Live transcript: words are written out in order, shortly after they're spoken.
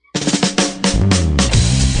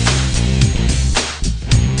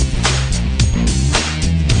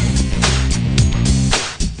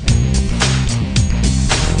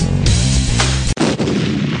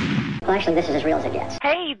this is as real as it gets.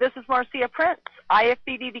 Hey, this is Marcia Prince,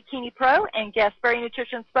 IFBB Bikini Pro and Guest Berry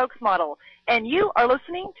Nutrition spokesmodel, and you are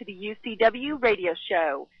listening to the UCW radio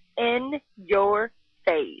show, In Your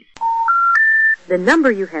Face. The number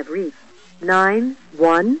you have reached,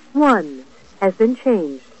 911, has been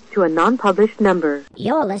changed to a non-published number.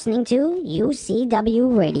 You're listening to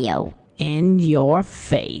UCW Radio. In your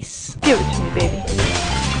face. Give it to me, baby.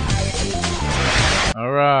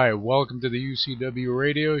 Alright, welcome to the UCW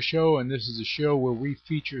Radio Show, and this is a show where we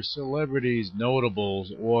feature celebrities,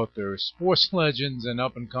 notables, authors, sports legends, and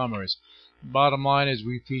up-and-comers. Bottom line is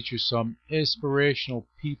we feature some inspirational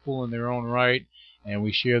people in their own right, and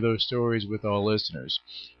we share those stories with our listeners.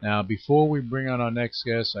 Now, before we bring on our next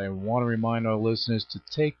guest, I want to remind our listeners to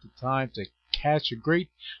take the time to catch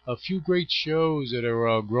a few great shows that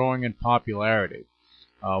are growing in popularity.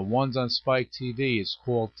 One's on Spike TV. It's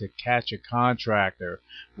called To Catch a Contractor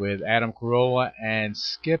with Adam Carolla and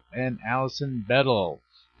Skip and Allison Bedell.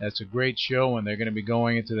 That's a great show, and they're going to be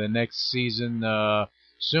going into the next season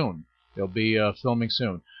soon. They'll be filming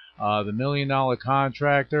soon. The $1 Million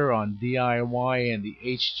Contractor on DIY and the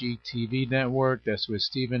HGTV network. That's with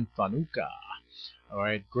Stephen Fanuca. All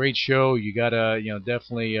right, great show. You gotta,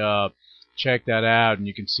 definitely check that out, and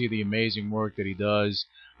you can see the amazing work that he does.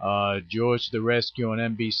 George the Rescue on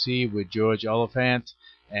NBC with George Oliphant,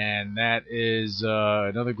 and that is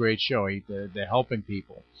another great show. They're helping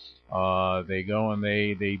people. They go and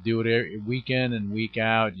they do it every week in and week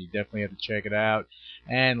out. You definitely have to check it out.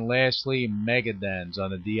 And lastly, Megadens on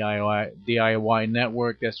the DIY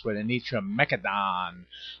network. That's with Anitra Megadon,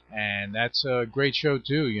 and that's a great show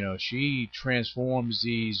too. She transforms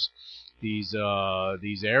these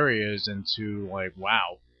areas into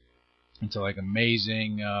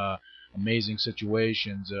amazing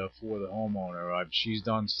situations for the homeowner. She's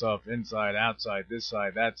done stuff inside, outside, this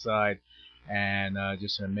side, that side, and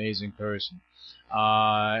just an amazing person.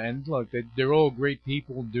 And look, they're all great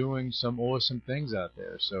people doing some awesome things out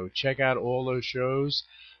there. So check out all those shows,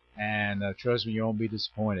 and trust me, you won't be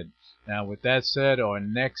disappointed. Now, with that said, our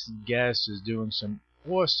next guest is doing some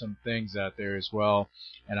awesome things out there as well,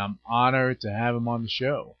 and I'm honored to have him on the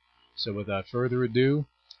show. So without further ado,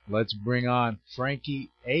 let's bring on Frankie,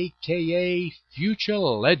 a.k.a. Future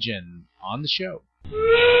Legend, on the show.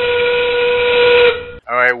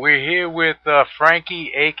 All right, we're here with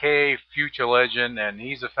Frankie, a.k.a. Future Legend, and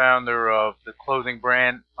he's the founder of the clothing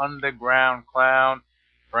brand Underground Clown.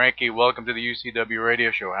 Frankie, welcome to the UCW Radio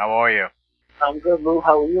Show. How are you? I'm good, Lou.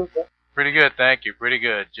 How are you, sir? Pretty good, thank you. Pretty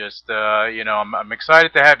good. Just, I'm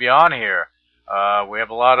excited to have you on here. We have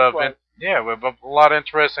a lot of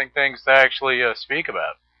interesting things to actually speak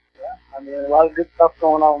about. Yeah, a lot of good stuff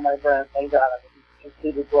going on with my brand. Thank God. I can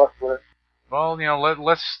see the growth with it. Well,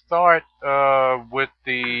 let's start with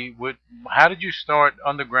how did you start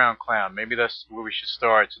Underground Clown? Maybe that's where we should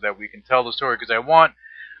start so that we can tell the story, because I want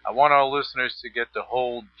our listeners to get the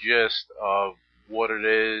whole gist of what it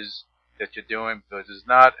is that you're doing, because it's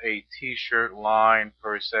not a t-shirt line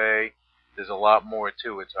per se. There's a lot more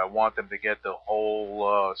to it, so I want them to get the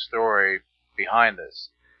whole story behind this.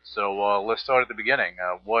 So let's start at the beginning.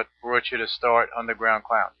 What brought you to start Underground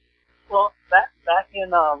Clown? Well, back in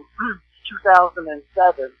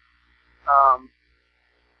 2007, I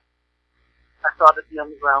started the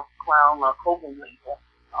Underground Clown clothing label,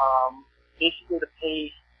 basically to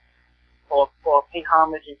pay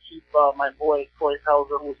homage and keep my boy Corey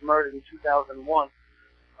Pelzer, who was murdered in 2001,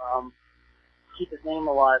 keep his name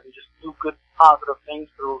alive and just do good, positive things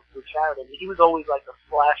through charity. He was always like a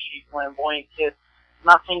flashy, flamboyant kid. I'm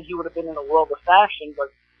not saying he would have been in the world of fashion, but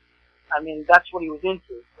that's what he was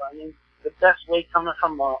into. So, the best way, coming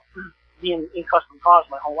from being in custom cars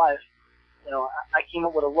my whole life, I came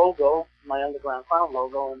up with a logo, my Underground Clown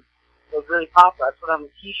logo, and it was really popular. I put on a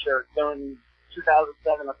T-shirt during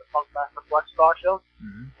 2007 at the Funkmaster Flex Star Show,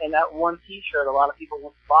 and that one T-shirt, a lot of people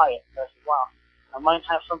went to buy it. I said, wow, I might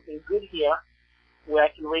have something good here where I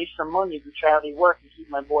can raise some money, do charity work, and keep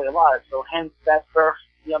my boy alive. So hence that birthed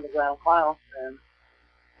the Underground Clown, and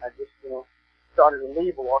I just started a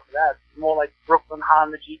label off of that. It's more like Brooklyn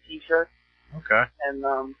Honda GT shirt. Okay. And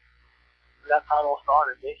that's how it all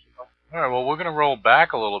started, basically. All right. Well, we're gonna roll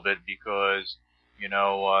back a little bit because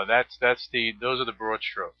those are the broad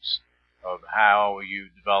strokes of how you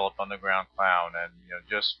develop Underground Clown, and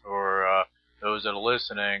just for those that are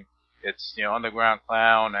listening, it's Underground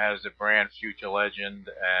Clown has the brand Future Legend,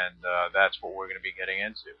 and that's what we're gonna be getting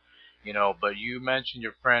into. But you mentioned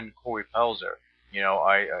your friend Corey Pelzer.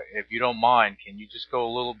 If you don't mind, can you just go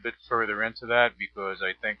a little bit further into that, because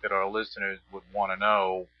I think that our listeners would want to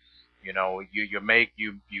know. You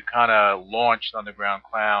kind of launched Underground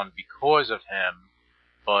Clown because of him,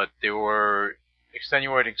 but there were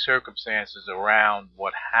extenuating circumstances around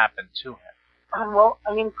what happened to him. Well,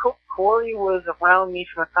 I mean, Corey was around me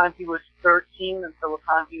from the time he was 13 until the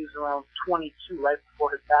time he was around 22, right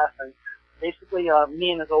before his passing. Basically,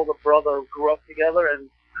 me and his older brother grew up together, and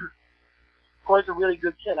Corey's a really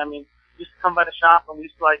good kid. I mean, he used to come by the shop, and we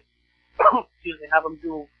used to, like, excuse me, have him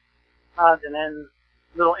do odds and ends,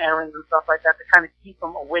 little errands and stuff like that to kind of keep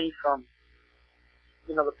him away from,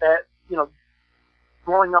 the bad,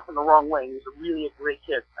 growing up in the wrong way. He was really a great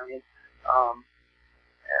kid. I mean,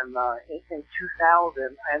 in 2000,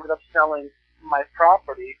 I ended up selling my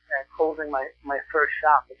property and closing my first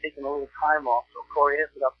shop and taking a little time off. So Corey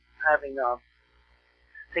ended up having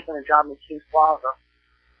taking a job in Kings Plaza.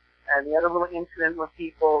 And he had a little incident with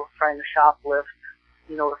people trying to shoplift.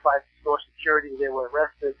 He notified store security. They were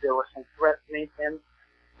arrested. There were some threats made to him.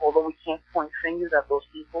 Although we can't point fingers at those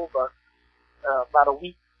people, but about a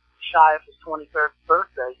week shy of his 23rd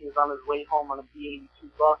birthday, he was on his way home on a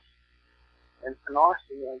B-82 bus in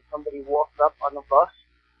Canarsie, and somebody walked up on the bus.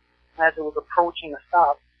 As it was approaching a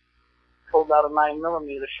stop, pulled out a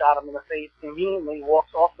 9mm, shot him in the face. Conveniently,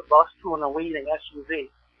 walks off the bus to an awaiting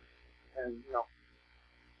SUV. And,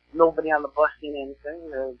 nobody on the bus seen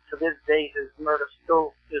anything. To this day, his murder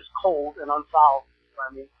still is cold and unsolved.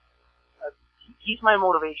 I mean, he's my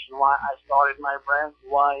motivation, why I started my brand,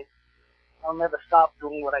 why I'll never stop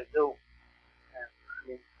doing what I do. And, I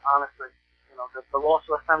mean, honestly, the loss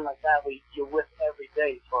of a friend like that, you're with every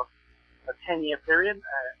day for a 10-year period.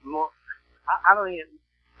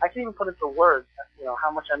 I can't even put into words,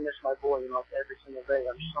 how much I miss my boy, every single day.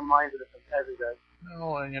 I'm just reminded of him every day.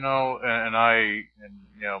 No,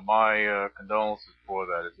 my condolences for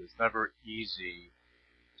that. It's never easy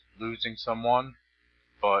losing someone,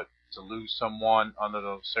 but to lose someone under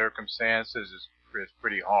those circumstances is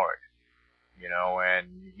pretty hard.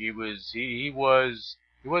 And he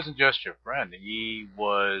wasn't just your friend. He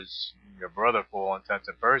was your brother for all intents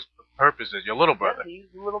and purposes, your little brother. Yeah,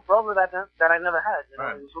 he's the little brother that I never had.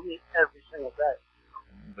 Right. He was with me every single day.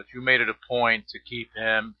 But you made it a point to keep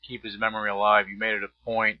his memory alive. You made it a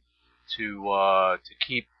point to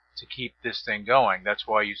keep this thing going. That's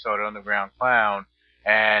why you started Underground Clown.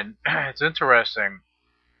 And it's interesting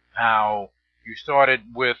how you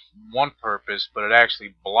started with one purpose, but it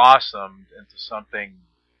actually blossomed into something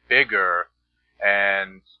bigger.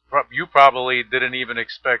 And you probably didn't even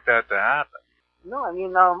expect that to happen. No, I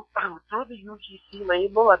mean, through the UGC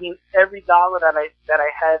label, I mean, every dollar that I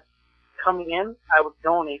had coming in, I would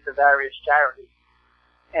donate to various charities.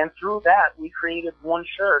 And through that, we created one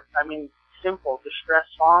shirt. I mean, simple,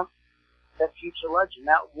 distressed font, that Future Legend.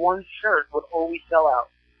 That one shirt would always sell out.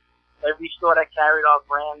 Every store that carried our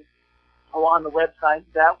brand or on the website,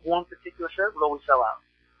 that one particular shirt would always sell out.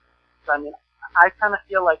 So, I mean, I kind of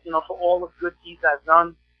feel like, for all the good deeds I've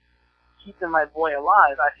done, keeping my boy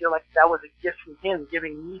alive, I feel like that was a gift from him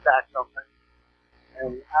giving me back something.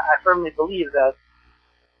 And I firmly believe that,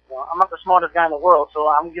 I'm not the smartest guy in the world, so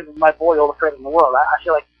I'm giving my boy all the credit in the world. I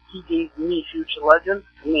feel like he gave me Future Legend,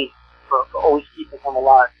 to me, for always keeping him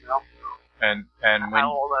alive, And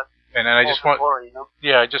I just want, glory,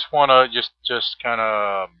 I just want to just kind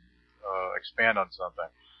of expand on something.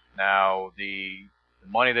 Now, the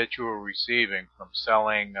money that you were receiving from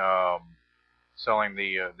selling the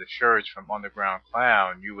shirts from Underground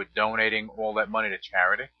Clown, you were donating all that money to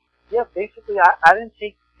charity? Yeah, basically, I didn't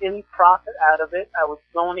take any profit out of it. I would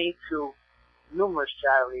donate to numerous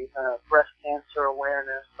charities, breast cancer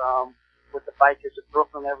awareness, with the Bikers of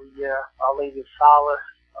Brooklyn every year, Our Lady of Solace,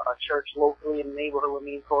 a church locally in the neighborhood where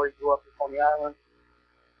me and Corey grew up in Coney Island,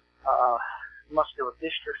 muscular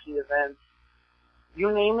dystrophy events.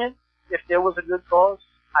 You name it, if there was a good cause,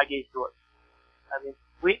 I gave to it. I mean,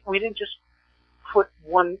 we didn't just put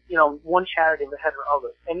one charity ahead of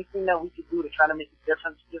others. Anything that we could do to try to make a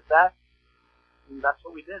difference, give back, and that's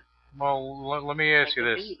what we did. Well, let me ask you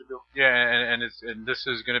this. Yeah, and this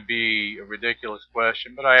is going to be a ridiculous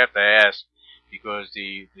question, but I have to ask because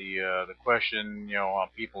the question on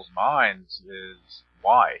people's minds is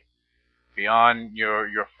why? Beyond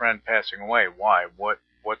your friend passing away, why?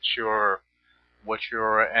 What's your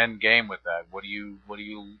end game with that? What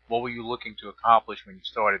were you looking to accomplish when you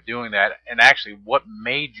started doing that? And actually, what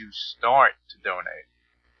made you start to donate?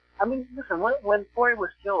 I mean, listen, when Corey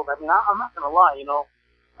was killed, I mean, I'm not going to lie,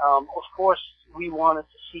 of course, we wanted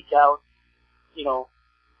to seek out,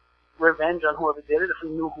 revenge on whoever did it, if we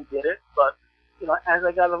knew who did it. But, as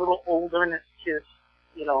I got a little older and his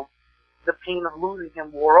the pain of losing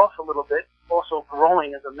him wore off a little bit, also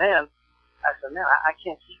growing as a man, I said, man, I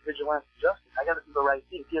can't seek vigilante justice. I got to do the right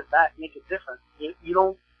thing, give back, make a difference. You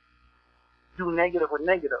don't do negative with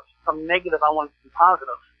negative. From negative, I want to be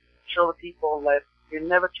positive. Show the people that you're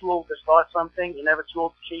never too old to start something. You're never too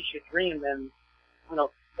old to chase your dream. And, you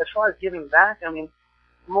know, as far as giving back, I mean,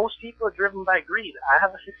 most people are driven by greed. I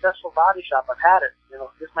have a successful body shop. I've had it. You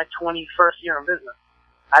know, this is my 21st year in business.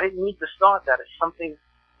 I didn't need to start that. It's something,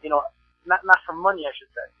 you know, not for money, I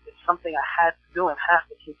should say. It's something I had to do and have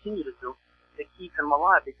to continue to do to keep him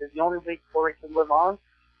alive, because the only way Corey can live on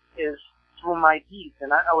is through my deeds.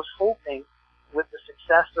 And I was hoping with the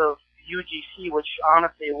success of UGC, which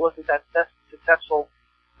honestly it wasn't that successful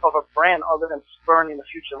of a brand other than spurning the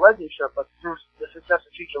Future Legends show, but through the success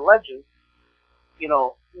of Future Legends, you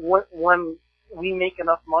know, when we make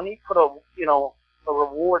enough money, put a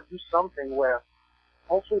reward, do something where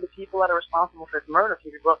hopefully the people that are responsible for his murder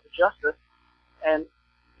can be brought to justice. And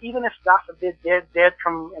even if, God forbid, they're dead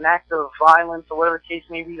from an act of violence or whatever the case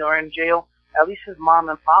may be, or in jail, at least his mom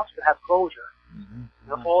and pops could have closure. Mm-hmm. You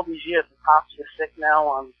know, for all these years, his pops is sick now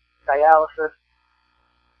on dialysis.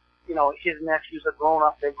 You know, his nephews are grown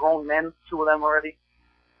up. They're grown men, two of them already.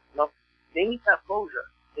 You know, they need to have closure.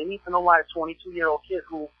 They need to know why a 22-year-old kid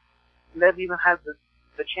who never even had the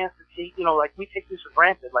chance to take, you know, like we take this for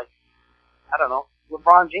granted. Like, I don't know,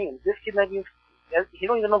 LeBron James. This kid never even, he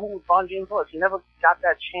don't even know who LeBron James was. He never got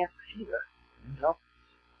that chance to see that. You know,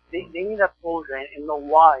 they need that closure and know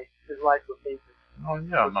why his life was taken. Oh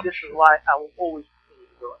yeah, so this is why I will always continue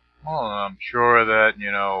to do it. Well, I'm sure that,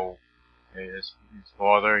 you know, his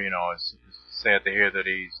father, you know, it's sad to hear that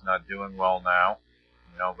he's not doing well now,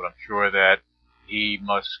 you know, but I'm sure that he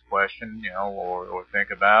must question, you know, or think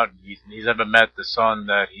about. He's never met the son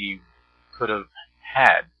that he could have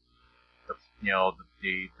had,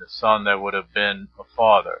 the son that would have been a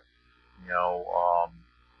father, you know,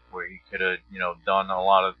 where he could have, you know, done a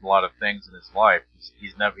lot of things in his life.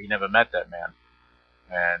 He never met that man,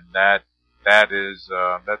 and that's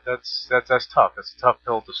tough. That's a tough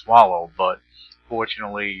pill to swallow, but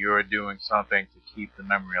fortunately, you're doing something to keep the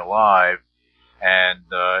memory alive,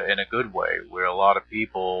 and in a good way, where a lot of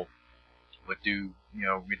people would do, you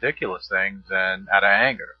know, ridiculous things and out of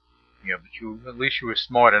anger, you know. But at least you were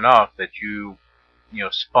smart enough that you know,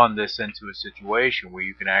 spun this into a situation where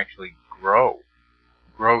you can actually grow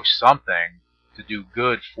something to do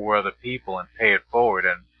good for other people and pay it forward.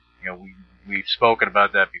 And you know, we've spoken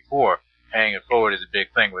about that before. Paying it forward is a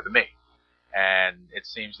big thing with me, and it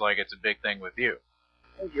seems like it's a big thing with you.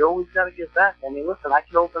 You always got to give back. I mean, listen, I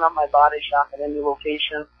could open up my body shop at any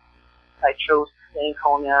location. I chose to stay in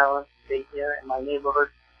Coney Island, stay here in my neighborhood.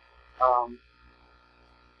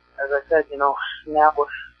 As I said, you know, now with,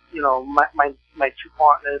 you know, my two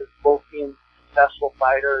partners both being successful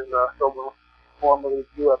fighters, Silver, formerly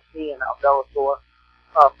UFC, and now Bellator,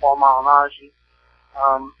 Paul Malignaggi.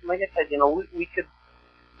 Like I said, you know, we could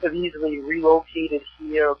have easily relocated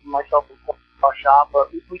here, myself and Paul, our shop,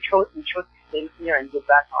 but we chose to stay here and give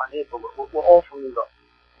back to our neighborhood. We're all from New York.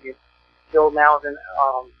 Bill now is in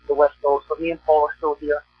the West Coast, so me and Paul are still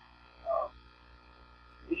here.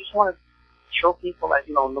 We just want to show people that,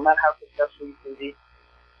 you know, no matter how successful you can be,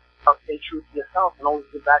 how stay true to yourself and always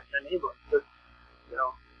give back to your neighborhood. Because, you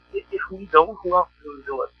know, if we don't, who else is going to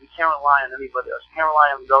do it? We can't rely on anybody else. We can't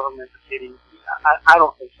rely on the government, the city. I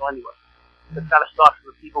don't think so anyway. It's got to start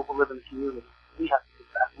from the people who live in the community. We have to give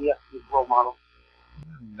back. We have to be a role model.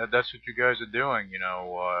 That's what you guys are doing, you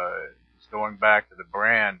know. It's going back to the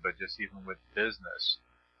brand, but just even with business,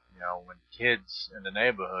 you know, when kids in the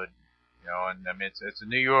neighborhood, you know, and I mean it's a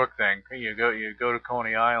New York thing. You go to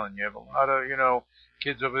Coney Island, you have a lot of, you know,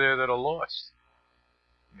 kids over there that are lost.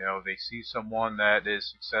 You know, they see someone that is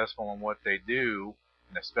successful in what they do,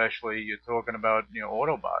 and especially you're talking about, you know,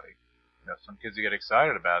 auto body. You know, some kids get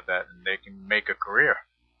excited about that, and they can make a career.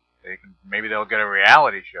 Maybe they'll get a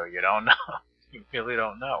reality show. You don't know. You really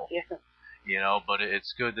don't know. Yeah. You know, but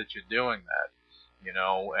it's good that you're doing that. You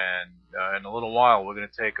know, and in a little while we're going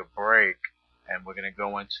to take a break, and we're going to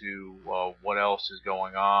go into what else is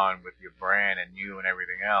going on with your brand and you and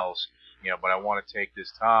everything else. You know, but I want to take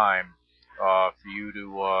this time for you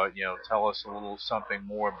to you know, tell us a little something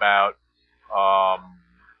more about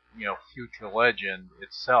you know, Future Legend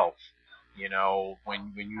itself. You know,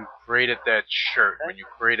 when you created that shirt, when you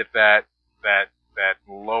created that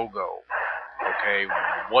logo, okay,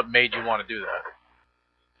 what made you want to do that?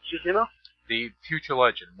 You know? The Future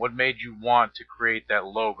Legend. What made you want to create that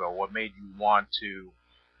logo? What made you want to,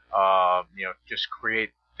 you know, just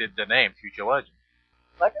create the name Future Legend?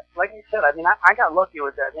 Like I said, I mean, I got lucky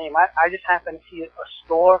with that name. I just happened to see a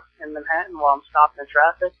store in Manhattan while I'm stopped in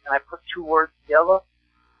traffic, and I put two words together,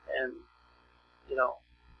 and, you know,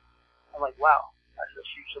 I'm like, wow, that's a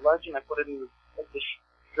Future Legend. I put it in this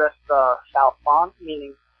dressed style font,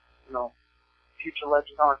 meaning, you know, future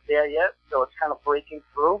legends aren't there yet, so it's kind of breaking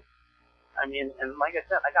through. I mean, and like I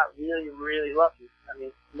said, I got really, really lucky. I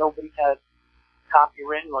mean, nobody had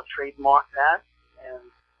copywritten or trademarked that,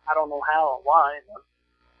 and I don't know how or why, but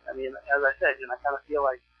I mean, as I said, I kind of feel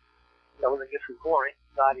like that was a gift from Corey,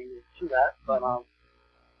 guiding me to that, but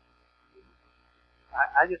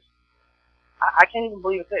I can't even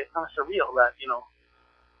believe it. It's kind of surreal that,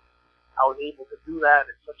 I was able to do that.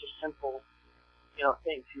 It's such a simple,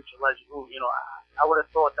 thing, future legend. I would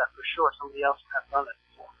have thought that for sure somebody else would have done it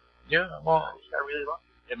before. Yeah, well, I really love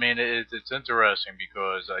it. I mean, it's interesting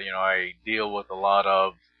because, I deal with a lot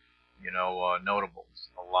of, notables,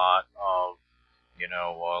 a lot of,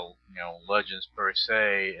 legends per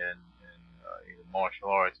se in either martial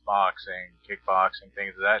arts, boxing, kickboxing,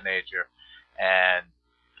 things of that nature. And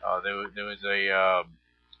there was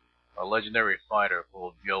a legendary fighter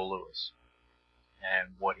called Joe Louis.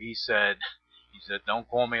 And what he said, don't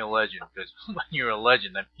call me a legend, because when you're a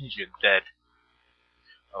legend, that means you're dead.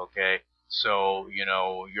 Okay? So,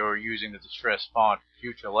 you're using the distress font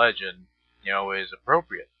future legend, is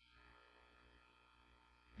appropriate.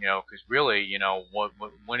 Because really,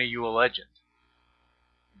 when are you a legend?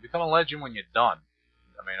 You become a legend when you're done.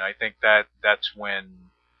 I mean, I think that's when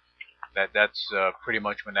that's pretty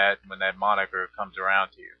much when that moniker comes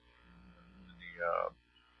around to you.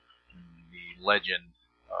 The legend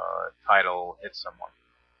title hits someone.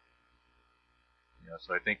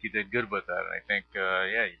 So I think you did good with that, and I think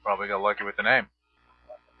you probably got lucky with the name.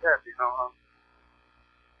 Yeah,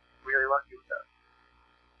 really lucky with that.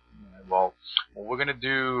 Well, what we're gonna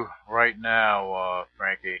do right now,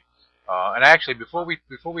 Frankie, and actually before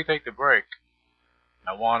we take the break,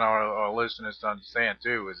 I want our listeners to understand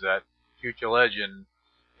too is that Future Legend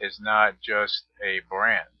is not just a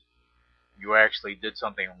brand. You actually did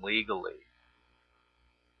something legally,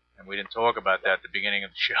 and we didn't talk about that at the beginning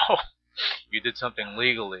of the show. You did something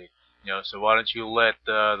legally, so why don't you let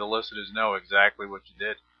the listeners know exactly what you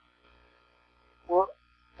did? Well,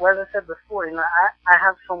 as I said before, I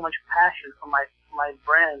have so much passion for my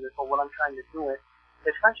brand and for what I'm trying to do.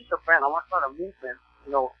 It's not just a brand. I want to start a movement,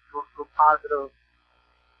 through positive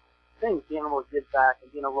things, being able to give back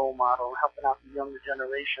and being a role model and helping out the younger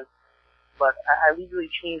generation. But I legally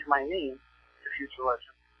changed my name to Future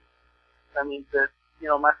Legend. I mean,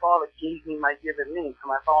 my father gave me my given name. So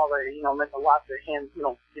my father, meant a lot to him,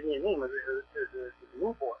 give me a name as a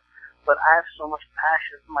newborn. But I have so much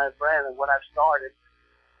passion for my brand and what I've started,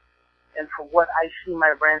 and for what I see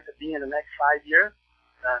my brand to be in the next 5 years,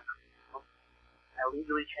 I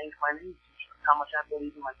legally changed my name. How much I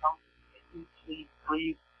believe in my company. I eat, sleep,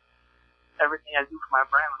 breathe, everything I do for my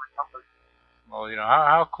brand and my company. Well,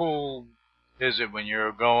 how cool is it when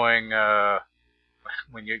you're going,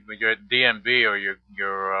 when you're at DMV or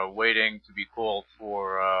you're waiting to be called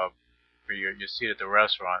for your seat at the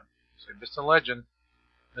restaurant? Say, Mr. Legend,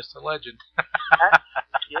 Mr. Legend.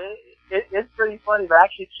 It's pretty funny, but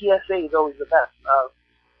actually TSA is always the best.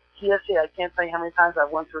 TSA, I can't tell you how many times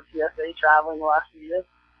I've went through TSA traveling the last few years,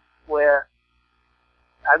 where,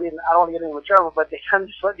 I mean, I don't want to get into trouble, but they kind of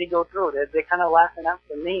just let me go through it. They're kind of laughing at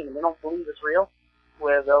the name, and they don't believe it's real,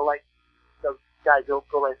 where they'll the guy go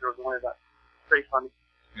right through it. Don't worry about it. It's pretty funny.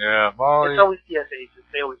 Yeah, well, it's always TSA agents.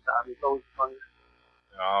 They always stop me. It's always funny.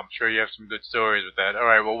 I'm sure you have some good stories with that. All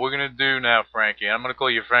right, well, we're going to do now, Frankie. I'm going to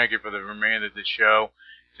call you Frankie for the remainder of the show,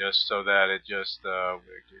 just so that it just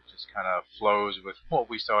kind of flows with what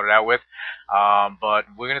we started out with. But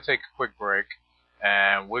we're going to take a quick break,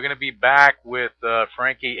 and we're going to be back with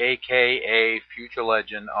Frankie, a.k.a. Future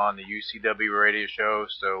Legend, on the UCW radio show,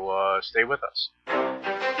 so stay with us.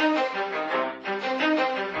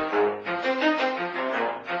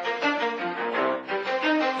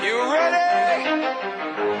 You ready?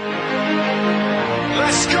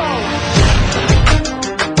 Let's go!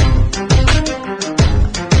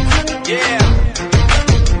 Yeah.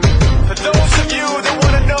 For those of you that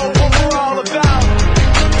want to know what we're all about,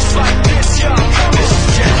 it's like this, y'all. This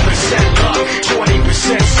is 10% luck,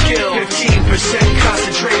 20% skill, 15%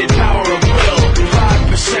 concentrated power of will,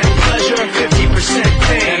 5% pleasure, 50%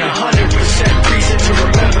 pain, and 100% reason to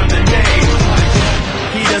remember the name.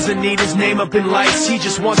 He doesn't need his name up in lights, he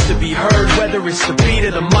just wants to be heard, whether it's the beat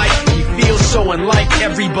of the mic. He feels so unlike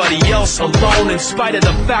everybody else, alone, in spite of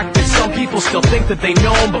the fact that some people still think that they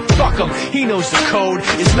know him, but fuck him, he knows the code.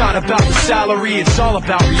 It's not about the salary, it's all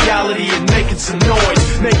about reality and making some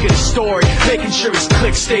noise, making a story, making sure his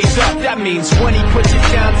click stays up. That means when he puts it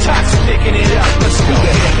down, Tox picking it up. Let's go. Who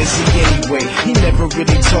the hell is he anyway? He never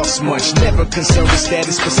really talks much, never concerned with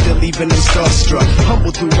status, but still even him starstruck.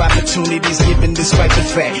 Humble through opportunities given despite the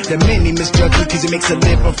fact that many misjudge me cause he makes a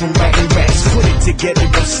living from writing raps. Put it together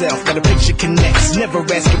himself, got a picture connects. Never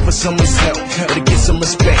asking for someone's help or to get some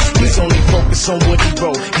respect. He's only focused on what he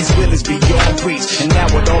wrote. His will is beyond reach, and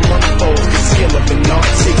now it all unfolds. The skill of an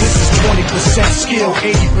artist. This is 20% skill,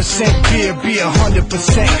 80% fear. Be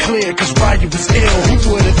 100% clear, cause Ryu was ill.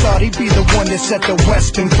 Who would've thought he'd be the one that set the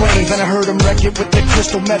West in flames? And I heard him wreck it with the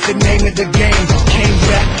crystal method, name of the game. Came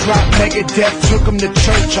back, dropped Megadeth, took him to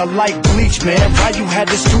church. I like Bleach, man. Ryu had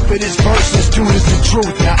the stupidest verse, this dude is the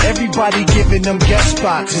truth. Now everybody giving them guest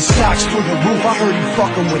spots and stocks through the roof. I heard he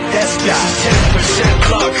fucking with that guy. 10%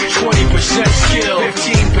 luck, 20% skill,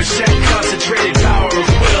 15% concentrated power of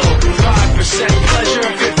will, 5% pleasure,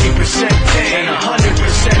 50% pain, and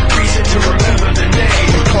 100% reason to remember the name.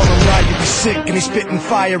 They call him Ryu, he's sick and he's spitting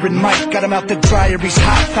fire. And Mike got him out the dryer, he's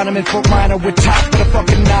hot. Found him in Fort Minor with top, but a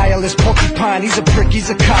fucking nihilist porcupine. He's a prick, he's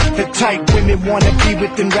a cop. The type women wanna be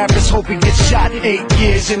with, and rappers hope he gets shot. 8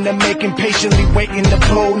 years in the making, patiently waiting to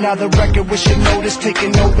blow. Now the record with your notice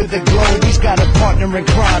taking over the globe. He's got a partner in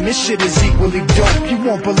crime, this shit is equally dope. You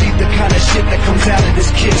won't believe the kind of shit that comes out of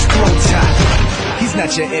this kid's throat. He's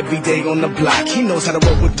not your everyday on the block. He knows how to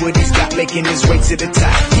work with what he's got, making his way to the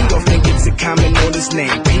top. He don't think it's a comment on his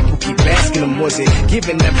name. People keep asking him, was it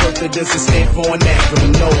given that birth that doesn't stand for an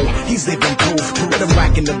acronym? No, he's living proof. Let him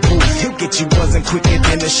rock in the booth. He'll get you buzzing quicker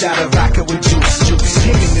than a shot of vodka with juice.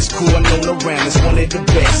 Him and his crew are known around as one of the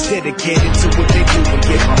best. Dedicated to what they do and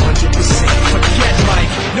give 100%. Forget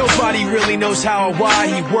Mike, nobody really knows how or why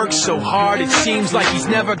he works so hard. It seems like he's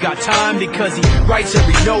never got time because he writes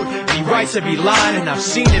every note, he writes every line. And I've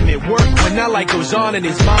seen him at work when that light goes on in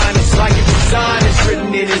his mind. It's like a design is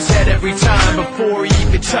written in his head every time before he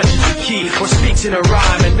even touches the key or speaks in a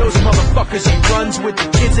rhyme. And those motherfuckers he runs with,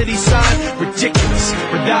 the kids that he signed, ridiculous,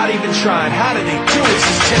 without even trying. How do they do it?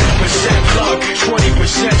 This is 10% luck,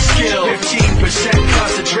 20% skill, 15%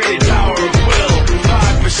 concentrated power of will,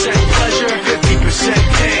 5% pleasure, 50%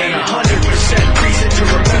 pain, and 100% reason to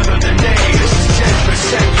remember the name. This is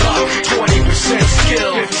 10% luck, 20%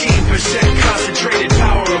 skill, 15% concentrated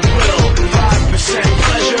power of will, 5%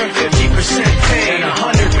 pleasure, 50% pain, and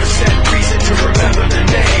 100% reason to remember the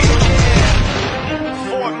name.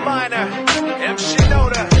 Fort Minor, M.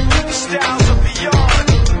 Shinoda, styles of beyond.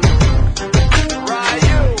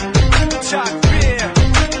 Ryu, Talk Beer,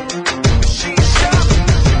 Machine Shop.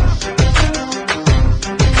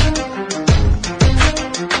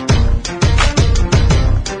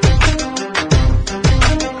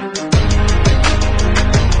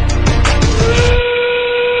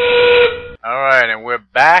 Alright, and we're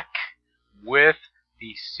back with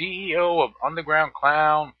the CEO of Underground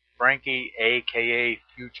Clown, Frankie, aka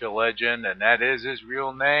Future Legend, and that is his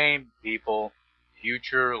real name, people.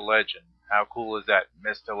 Future Legend. How cool is that,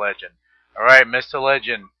 Mr. Legend? Alright, Mr.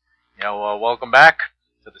 Legend, welcome back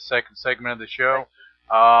to the second segment of the show.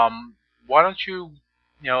 Why don't you,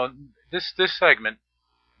 this segment,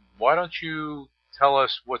 why don't you tell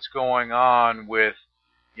us what's going on with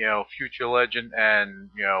Future Legend and,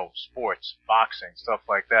 sports, boxing, stuff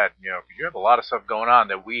like that, because you have a lot of stuff going on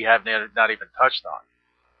that we have not even touched on.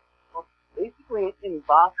 Well, basically, in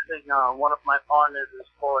boxing, one of my partners is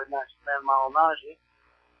forward Masterman Malinaji,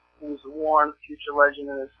 who's worn Future Legend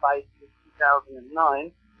in his fight in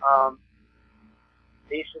 2009.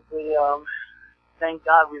 Thank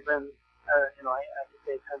God we've been, I could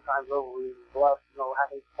say 10 times over, we've been blessed,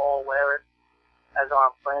 having Paul wear it as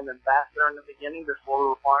our brand ambassador in the beginning before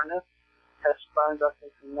we were partners, has spurned us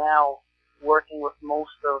into now working with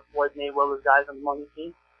most of Floyd Mayweather's guys on the money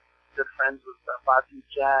team. Good friends with Batu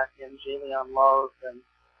Jack and Jalen Love and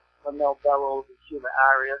Lamel Bellows and Cuba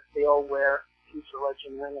Arias. They all wear Future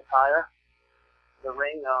Legend ring attire. The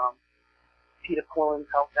ring, Peter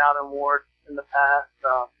Quillen's helped out and wore in the past,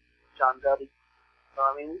 John Duddy. So,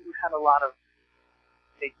 we've had a lot of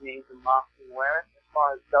big names in boxing wear it. As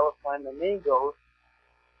far as Bellator MMA goes,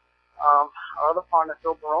 our other partner,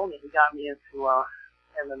 Phil Baroni, he got me into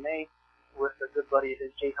MMA with a good buddy of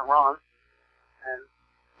his, Jason Ron. And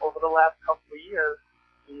over the last couple of years,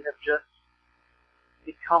 we have just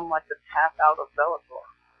become like the tap out of Bellator.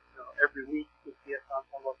 Every week you see us on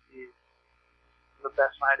some of the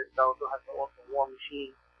best fighters Bellator has to offer. War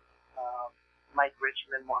Machine, Mike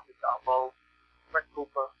Richmond, Marcus Albo, Brett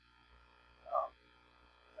Cooper.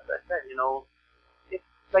 As I said, it's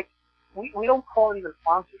like we don't call it even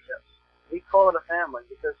sponsorships. We call it a family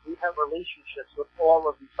because we have relationships with all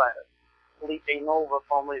of these fighters. Felipe Nova,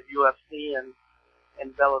 formerly of UFC and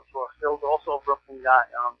Bellator. Phil's also a Brooklyn guy.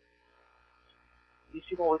 These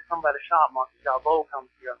people always come by the shop. Marcus Albo comes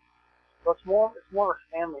here. So it's more of a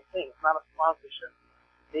family thing. It's not a sponsorship.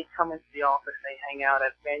 They come into the office. They hang out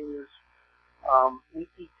at venues. We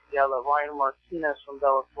eat together. Ryan Martinez from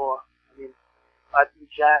Bellator. I mean, I do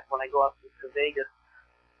Jack when I go out to Vegas.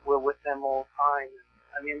 We're with them all the time.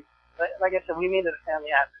 I mean, like I said, we made it a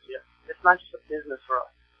family atmosphere. It's not just a business for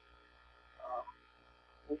us.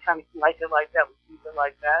 We kind of like it like that. We keep it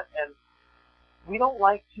like that. And we don't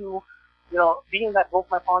like to, being that both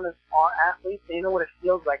my partners are athletes, they know what it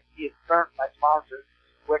feels like to be burnt by sponsors.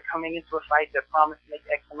 We're coming into a fight, they're promised to make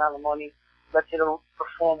X amount of money. Let's say they don't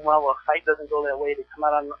perform well or a fight doesn't go their way, they come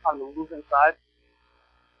out on the losing side.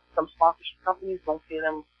 Some sponsorship companies don't pay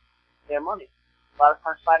them their money. A lot of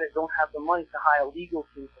times fighters don't have the money to hire legal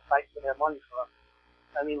teams to fight for their money for us.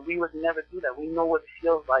 I mean, we would never do that. We know what it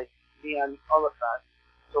feels like to be on the other side.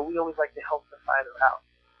 So we always like to help the fighter out.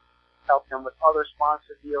 Help them with other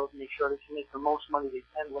sponsor deals, make sure they can make the most money they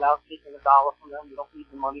can without taking a dollar from them. We don't need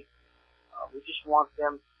the money. We just want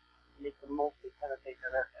them to make the most they can to take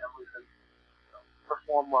care of their families and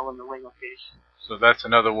perform well in the ring occasion. So that's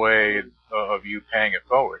another way of you paying it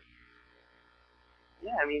forward.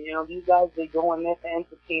 Yeah, I mean, these guys, they go in there to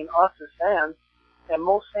entertain us as fans, and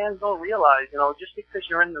most fans don't realize, just because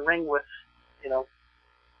you're in the ring with,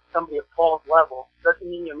 somebody at Paul's level doesn't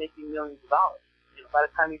mean you're making millions of dollars. By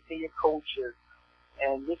the time you pay your coaches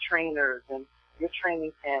and your trainers and your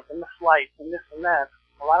training camp and the flights and this and that,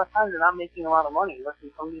 a lot of times they're not making a lot of money.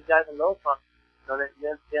 Listen, some of these guys in those funds,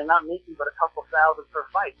 they're not making but a couple thousand per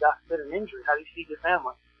fight. God forbid an injury. How do you feed your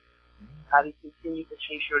family? How do you continue to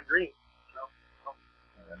chase your dreams?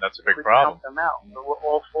 And that's a big problem. Help them out. So we're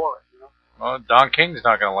all for it. Well, Don King's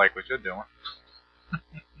not going to like what you're doing.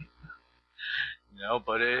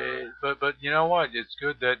 But you know what? It's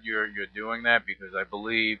good that you're doing that, because I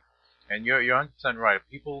believe, and you're 100% right.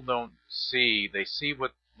 People don't see; they see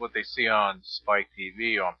what they see on Spike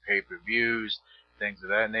TV, on pay-per-views, things of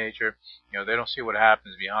that nature. They don't see what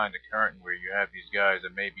happens behind the curtain, where you have these guys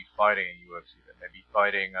that may be fighting in UFC, that may be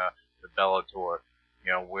fighting the Bellator,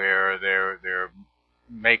 where they're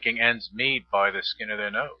making ends meet by the skin of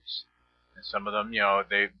their nose, and some of them,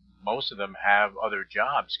 most of them have other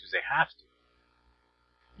jobs because they have to.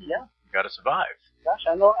 Yeah. You got to survive. Gosh,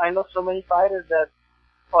 I know so many fighters that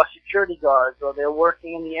are security guards, or they're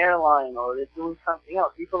working in the airline, or they're doing something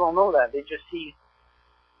else. People don't know that. They just see,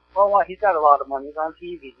 well, wow, he's got a lot of money. He's on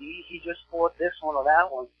TV. He just fought this one or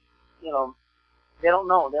that one. They don't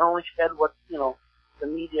know. They're only fed what, the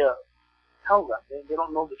media tells them. They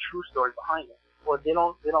don't know the true story behind it. Or they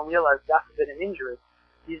don't realize, God forbid, an injury.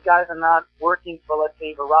 These guys are not working for, let's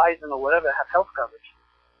say, Verizon or whatever, have health coverage.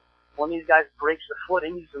 One of these guys breaks the foot,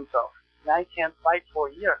 injures himself. Now he can't fight for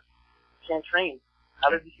a year. Can't train. How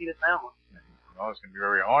does he feed his family? Well, it's going to be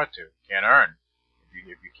very hard to. Can't earn.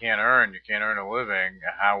 If you can't earn a living,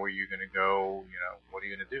 how are you going to go, what are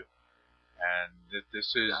you going to do? And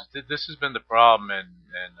this has been the problem in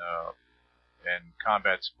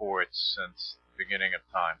combat sports since the beginning of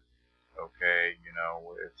time. Okay,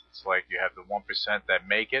 it's like you have the 1% that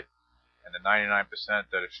make it, and the 99%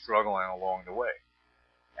 that are struggling along the way.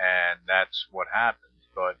 And that's what happens.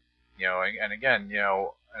 But, and again,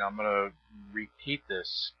 and I'm going to repeat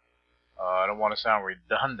this. I don't want to sound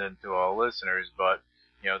redundant to our listeners, but,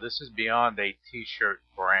 this is beyond a t-shirt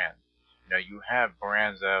brand. You have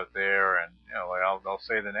brands out there, and, like I'll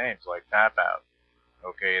say the names, like Tap Out.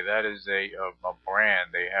 Okay, that is a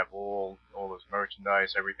brand. They have all this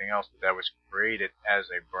merchandise, everything else, but that was created as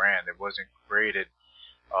a brand. It wasn't created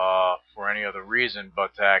for any other reason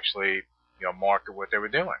but to actually market what they were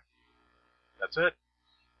doing. That's it.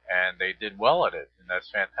 And they did well at it, and that's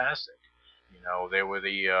fantastic. They were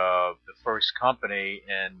the first company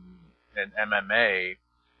in MMA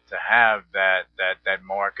to have that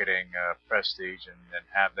marketing prestige and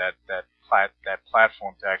have that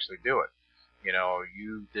platform to actually do it.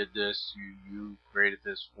 You did this, you created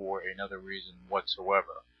this for another reason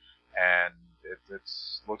whatsoever, and it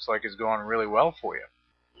looks like it's going really well for you.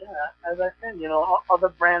 Yeah, as I said, other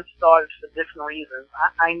brands started for different reasons.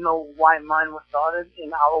 I know why mine was started,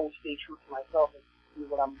 and I'll always stay true to myself and see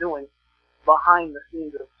what I'm doing behind the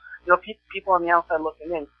scenes. People on the outside looking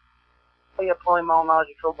in, Paulie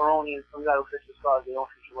Malignaggi, Phil Baroni, and some guy who fishes stars, they don't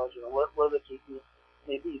fish legend, or whatever the case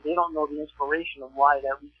may be. They don't know the inspiration of why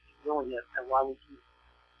that we keep doing it and why we keep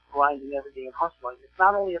grinding every day and hustling. It's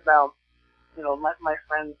not only about, my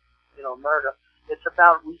friend, murder. It's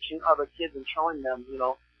about reaching other kids and showing them,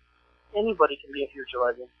 anybody can be a future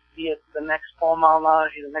legend. Be it the next Paul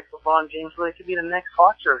Malignaggi, the next LeBron James, or it could be the next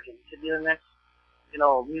heart surgeon. It could be the next,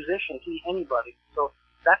 musician. It could be anybody. So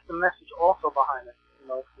that's the message also behind it.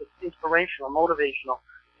 It's inspirational, motivational.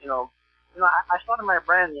 I started my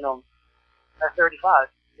brand, at 35.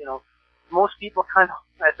 Most people kind of,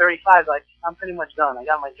 at 35, like, I'm pretty much done. I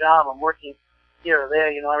got my job. I'm working here or there.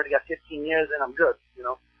 I already got 15 years and I'm good.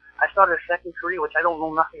 I started a second career, which I don't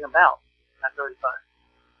know nothing about at 35.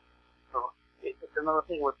 So it's another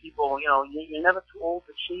thing where people, you're never too old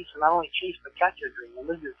to chase, and not only chase, but catch your dream and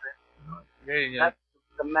live your dream. Yeah. That's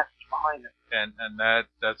the message behind it. And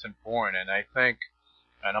that's important. And I think,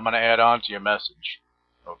 and I'm going to add on to your message,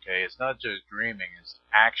 okay, it's not just dreaming, it's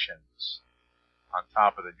actions on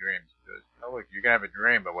top of the dreams. Because, look, you can have a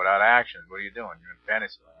dream, but without actions, what are you doing? You're in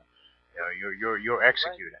fantasy land. You're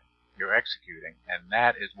executing. Right. You're executing, and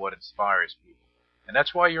that is what inspires people. And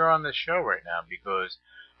that's why you're on this show right now, because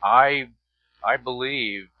I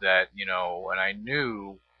believe that, and I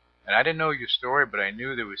knew, and I didn't know your story, but I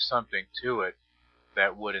knew there was something to it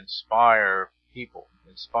that would inspire people,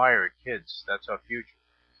 inspire kids. That's our future.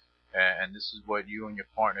 And this is what you and your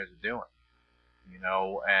partners are doing.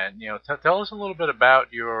 And tell us a little bit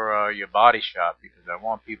about your body shop, because I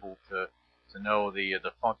want people to know the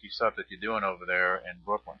funky stuff that you're doing over there in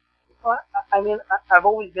Brooklyn. Well, I've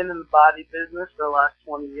always been in the body business for the last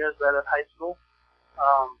 20 years right at high school.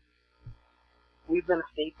 We've been a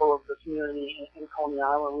staple of the community in Coney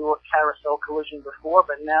Island. We were Carousel Collision before,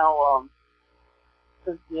 but now,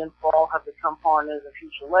 since me and Paul have become partners in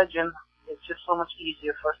Future Legend, it's just so much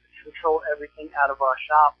easier for us to control everything out of our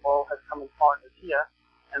shop. Paul has come in partners here,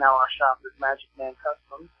 and now our shop is Magic Man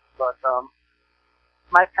Customs. But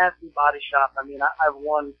my past in body shop, I've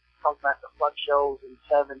won Funkmaster Flex shows in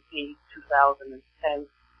 7, 8, 2010.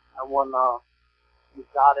 I won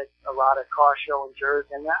exotic erotic car show in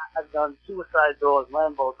Jersey, and I've done suicide doors,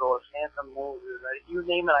 Lambo doors, Phantom Moses, you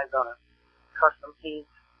name it, I've done it. Custom paint.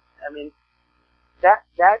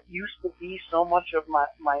 That used to be so much of my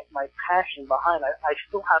passion behind it. I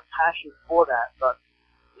still have passion for that, but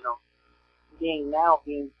being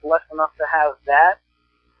blessed enough to have that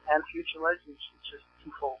and Future Legends, it's just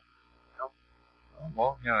twofold.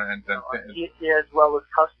 Well, and here as well as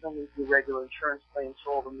custom, we do regular insurance claims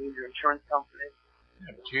for all the major insurance companies.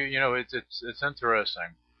 Yeah, but it's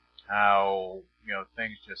interesting how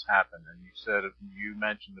things just happen. And you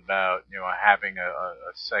mentioned about having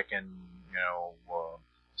a second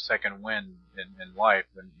second wind in life,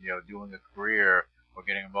 and doing a career or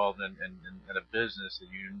getting involved in a business that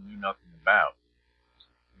you knew nothing about.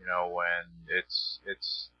 And it's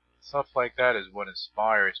stuff like that is what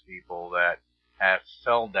inspires people that have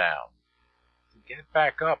fell down to get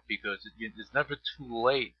back up, because it's never too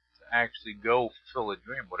late to actually go fulfill a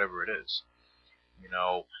dream, whatever it is.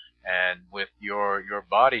 And with your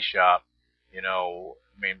body shop, a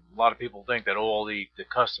lot of people think that all the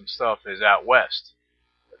custom stuff is out west,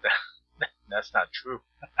 but that's not true.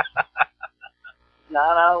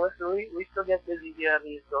 No, listen, we still get busy here on the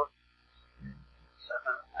East Coast.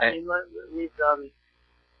 We've done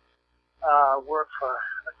work for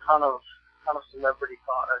a ton of celebrity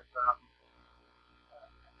products.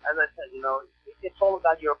 As I said, it's all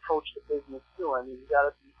about your approach to business too. You got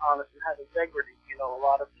to be honest and have integrity. A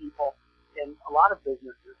lot of people in a lot of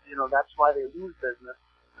businesses, that's why they lose business.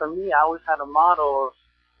 For me, I always had a motto of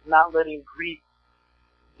not letting greed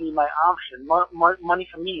be my option. Money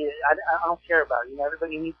for me, I don't care about it.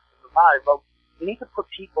 Everybody needs to survive, but you need to put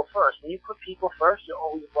people first. When you put people first, you're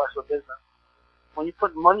always blessed with business. When you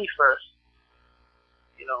put money first,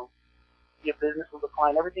 your business will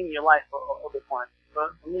decline. Everything in your life will decline.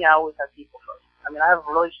 But for me, I always have people first. I have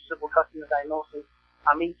a relationship with customers I know since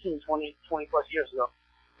I'm 18, 20 plus years ago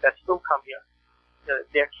that still come here.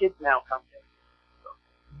 Their kids now come here. So,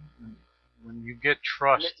 when you get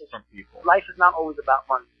trust from people, life is not always about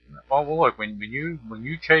money. Well, look, when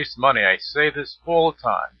you chase money, I say this all the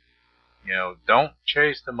time. Don't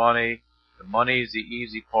chase the money. The money is the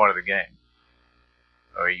easy part of the game.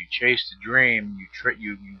 Or you chase the dream.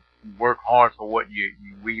 You work hard for where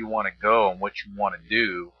you want to go and what you want to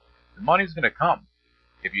do. The money's going to come.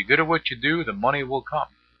 If you're good at what you do, the money will come.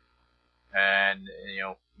 And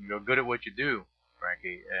you're good at what you do,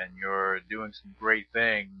 Frankie, and you're doing some great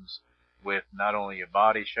things with not only your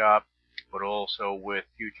body shop, but also with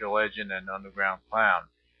Future Legend and Underground Clown.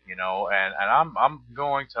 And I'm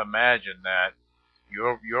going to imagine that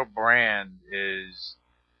your brand is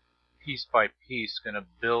piece by piece going to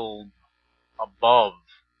build above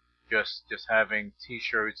just having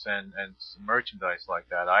T-shirts and some merchandise like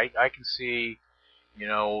that. I can see,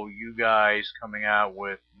 you guys coming out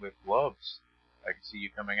with gloves. I can see you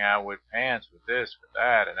coming out with pants, with this, with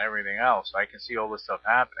that, and everything else. I can see all this stuff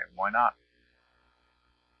happening. Why not?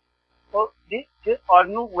 Well,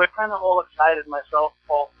 we're kind of all excited, myself,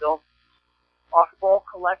 Paul, Phil. Our fall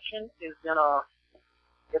collection is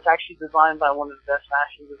it's actually designed by one of the best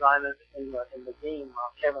fashion designers in the game,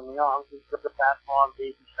 Kevin Leong, who's the fast on,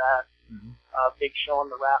 baby fat. Mm-hmm. Big Sean,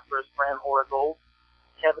 the Rappers, Brand Hora Gold.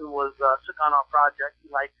 Kevin was took on our project. He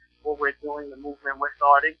liked what we're doing, the movement we're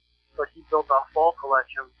starting. So he built our fall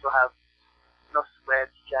collection to have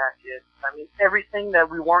sweats, jackets. I mean, everything that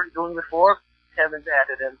we weren't doing before, Kevin's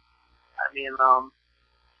added in. I mean,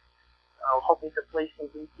 hoping to place some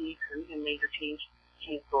boutiques in major chain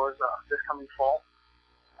stores this coming fall.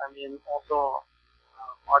 I mean, also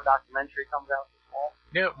our documentary comes out this fall.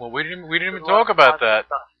 Yeah, well, we didn't even talk about that.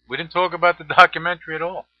 We didn't talk about the documentary at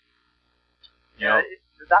all. Yeah,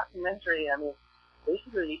 the documentary. I mean,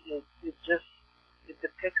 basically, it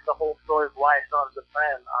depicts the whole story of why I started the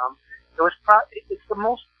brand. It's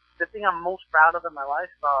the thing I'm most proud of in my life.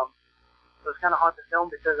 It was kind of hard to film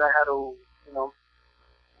because I had to,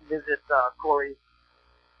 visit Corey,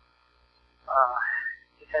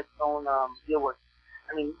 his headstone deal with.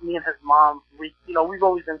 I mean, me and his mom, we've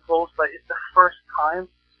always been close, but it's the first time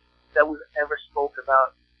that we've ever spoke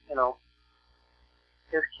about,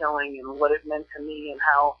 his killing and what it meant to me and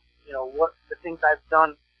how, what the things I've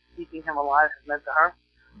done keeping him alive has meant to her.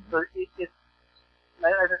 So it's, as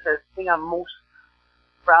I said, it's the thing I'm most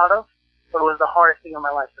proud of, but it was the hardest thing in my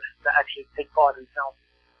life to actually take part in film.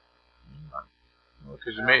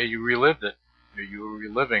 Because you relived it. You were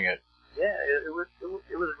reliving it. Yeah, it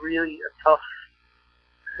was really a tough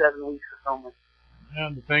 7 weeks of filming.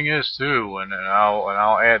 And the thing is too, and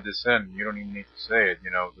I'll add this in. You don't even need to say it.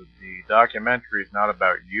 The documentary is not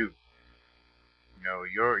about you.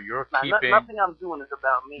 You're keeping. Nothing I'm doing is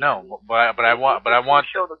about me. No, but I want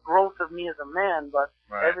to show the growth of me as a man, but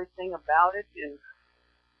right. Everything about it is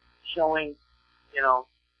showing,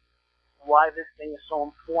 why this thing is so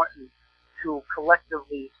important to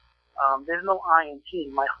collectively. There's no I in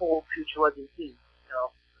team. My whole Future Legend team.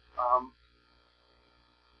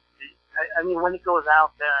 I mean, when it goes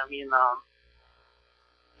out there, I mean,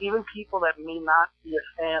 even people that may not be a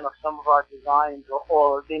fan of some of our designs,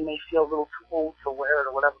 or they may feel a little too old to wear it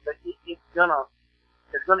or whatever, but it's gonna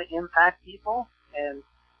impact people, and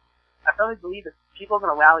I firmly believe that people are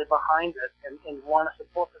gonna rally behind it and want to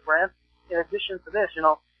support the brand. In addition to this,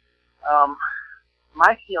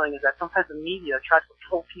 my feeling is that sometimes the media tries to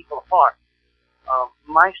pull people apart.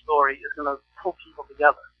 My story is gonna pull people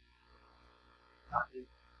together. I mean,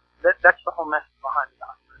 that's the whole message behind the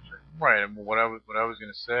documentary. Right, and what I was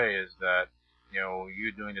going to say is that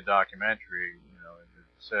you doing the documentary, as you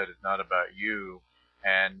said, it's not about you,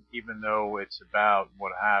 and even though it's about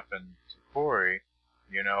what happened to Corey,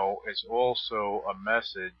 it's also a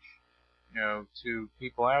message, to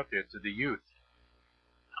people out there, to the youth,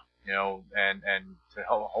 and to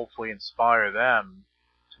hopefully inspire them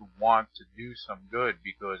to want to do some good,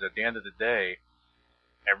 because at the end of the day,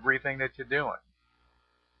 everything that you're doing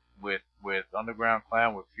with Underground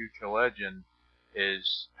Clown, with Future Legend,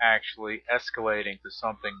 is actually escalating to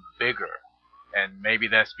something bigger, and maybe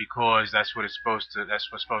that's because that's what's supposed to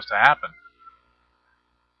happen.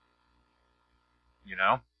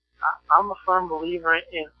 I'm a firm believer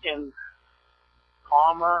in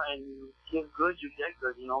karma, and you give good, you get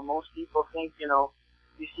good. Most people think,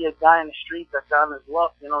 you see a guy in the street that's down his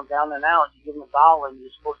luck, down and out, you give him $1 and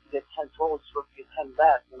you're supposed to get 10 told, you're supposed to get 10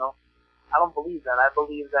 back, I don't believe that. I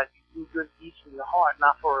believe that you do good deeds from your heart,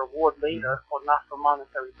 not for a reward later, or not for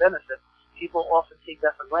monetary benefit. People often take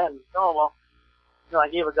that for granted. Oh, well, I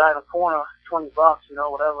gave a guy in the corner $20,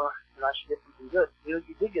 whatever, I should get something good. You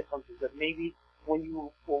did get something good. Maybe when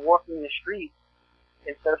you were walking in the street,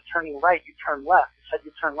 instead of turning right, you turn left. Instead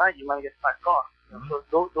you turn right, you might get 5 cars. So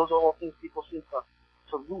those are all things people seem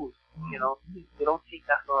to lose. They don't take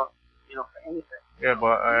that for anything. Yeah,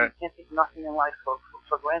 but you can't take nothing in life for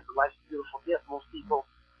granted. Life's a beautiful gift. Most people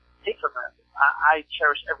take for granted. I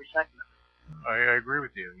cherish every second of it. I agree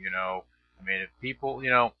with you. I mean, if people,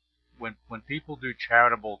 when people do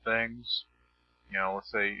charitable things,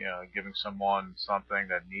 let's say, giving someone something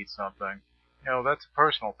that needs something, that's a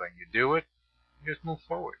personal thing. You do it, you just move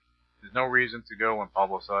forward. There's no reason to go and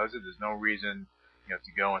publicize it. There's no reason,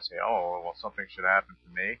 to go and say, oh, well, something should happen to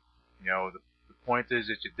me. The point is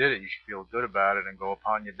that you did it. You should feel good about it and go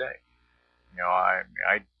upon your day.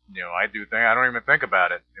 I do things. I don't even think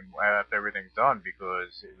about it after everything's done,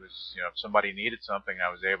 because it was, if somebody needed something, I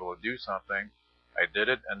was able to do something. I did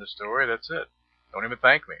it, end of story. That's it. Don't even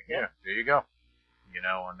thank me. Yeah, there you go.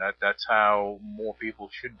 And that's how more people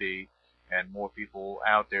should be, and more people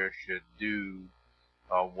out there should do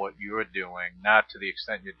what you're doing. Not to the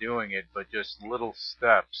extent you're doing it, but just little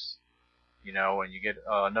steps. And you get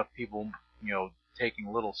enough people,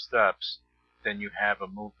 taking little steps, then you have a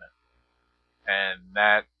movement. And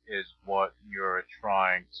that is what you're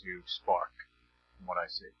trying to spark, from what I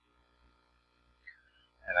see.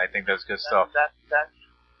 And I think that's good stuff.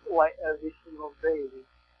 like every single day,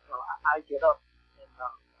 I get up and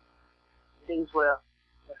days where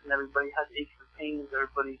everybody has aches and pains,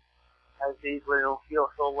 everybody has days where they don't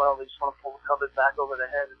feel so well, they just want to pull the covers back over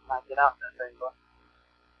their head and not get out that day. But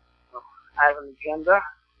I have an agenda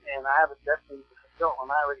and I have a destiny to fulfill,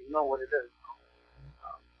 and I already know what it is.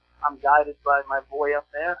 I'm guided by my boy up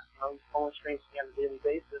there. He's pulling strings to me on a daily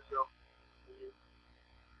basis. So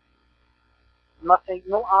nothing,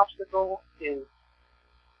 no obstacle is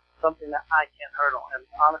something that I can't hurdle. And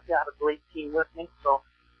honestly, I have a great team with me. So,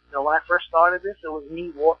 when I first started this, it was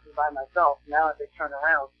me walking by myself. Now that they turn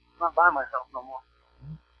around, I'm not by myself no more.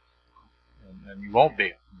 And you won't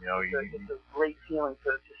be. It's a great feeling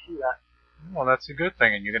to see that. Well, that's a good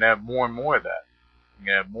thing, and you're going to have more and more of that. You're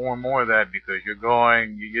going to have more and more of that because you're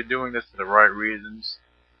doing this for the right reasons.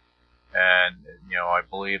 And, I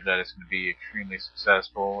believe that it's going to be extremely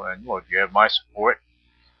successful. And, look, you have my support.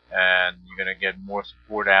 And you're going to get more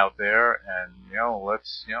support out there. And,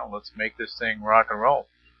 let's make this thing rock and roll.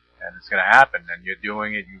 And it's going to happen. And you're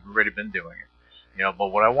doing it. You've already been doing it. But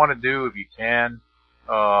what I want to do, if you can,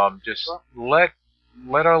 just let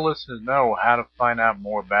our listeners know how to find out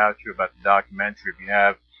more about you, about the documentary. If you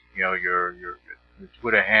have, your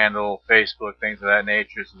Twitter handle, Facebook, things of that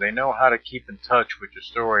nature, so they know how to keep in touch with your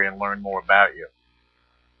story and learn more about you.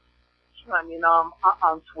 Sure.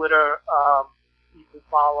 On Twitter, you can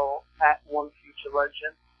follow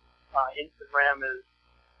 @OneFutureLegend. Instagram is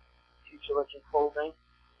Future Legend Clothing.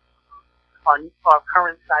 Our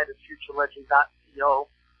current site is futurelegend.co.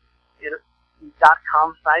 The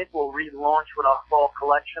 .com site will relaunch with our fall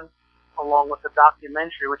collection, along with the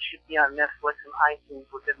documentary, which should be on Netflix and iTunes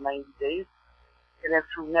within 90 days. And then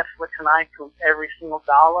through Netflix and iTunes, every single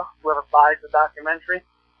dollar, whoever buys the documentary,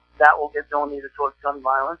 that will get donated towards gun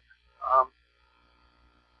violence.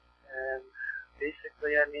 And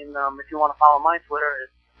basically, if you want to follow my Twitter,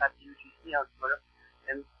 it's at UGC on Twitter.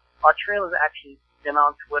 And our trailer's actually been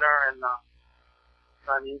on Twitter, and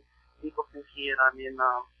people can see it.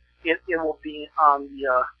 It will be on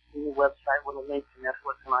the new website with a link to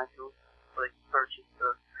Netflix and iTunes, so they can purchase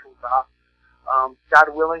the full doc.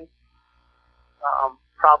 God willing,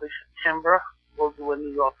 probably September, we'll do a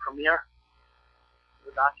New York premiere of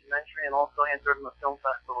the documentary, and also enter in the film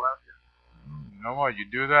festival out there. You know what? You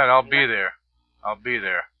do that, I'll be there. I'll be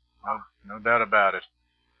there. No doubt about it.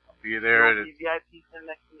 I'll be there. You'll be VIP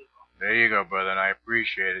next week. There you go, brother, and I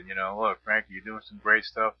appreciate it. Look, Frankie, you're doing some great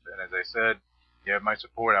stuff, and as I said, you have my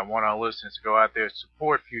support. I want our listeners to go out there,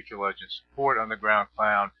 support Future Legends, support Underground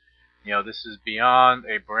Clown. This is beyond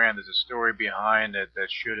a brand. There's a story behind it that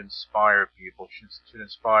should inspire people, should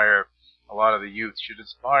inspire a lot of the youth, should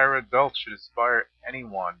inspire adults, should inspire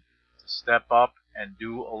anyone to step up and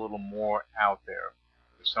do a little more out there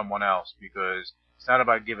for someone else, because it's not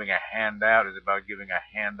about giving a hand out, it's about giving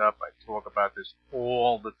a hand up. I talk about this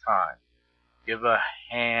all the time. Give a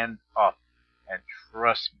hand up, and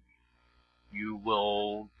trust me, you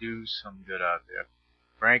will do some good out there.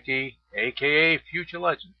 Frankie, a.k.a. Future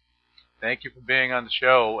Legend, thank you for being on the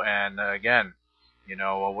show. And again, we're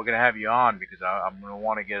going to have you on because I'm going to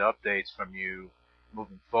want to get updates from you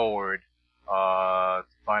moving forward to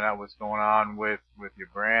find out what's going on with your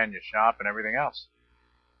brand, your shop, and everything else.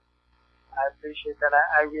 I appreciate that.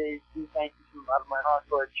 I really do thank you from the bottom of my heart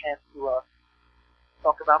for a chance to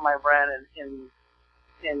talk about my brand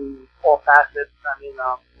in all facets.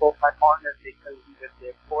 Both my partners, because they,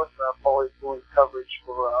 of course, are always doing coverage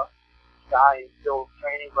for Sky and still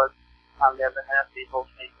training, but on the other hand, they both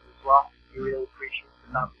make it as well. We really appreciate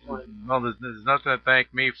the opportunity. Well, there's nothing to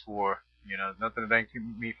thank me for. There's nothing to thank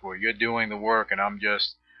me for. You're doing the work, and I'm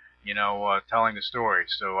just, telling the story.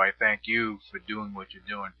 So I thank you for doing what you're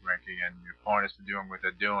doing, Frankie, and your partners for doing what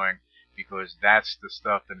they're doing, because that's the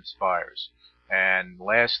stuff that inspires. And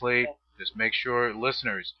lastly, just make sure,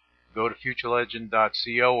 listeners, go to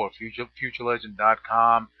futurelegend.co or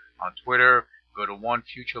futurelegend.com on Twitter. Go to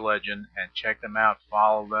OneFutureLegend and check them out,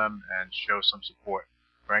 follow them, and show some support.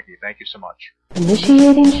 Frankie, thank you so much.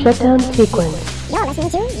 Initiating shutdown sequence. You're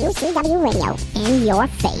listening to UCW Radio. In your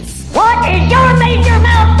face. What is your major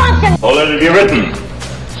malfunction? So let it be written.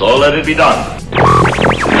 So let it be done.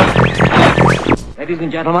 Ladies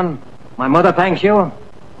and gentlemen, my mother thanks you,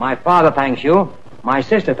 my father thanks you, my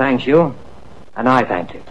sister thanks you, and I thank you.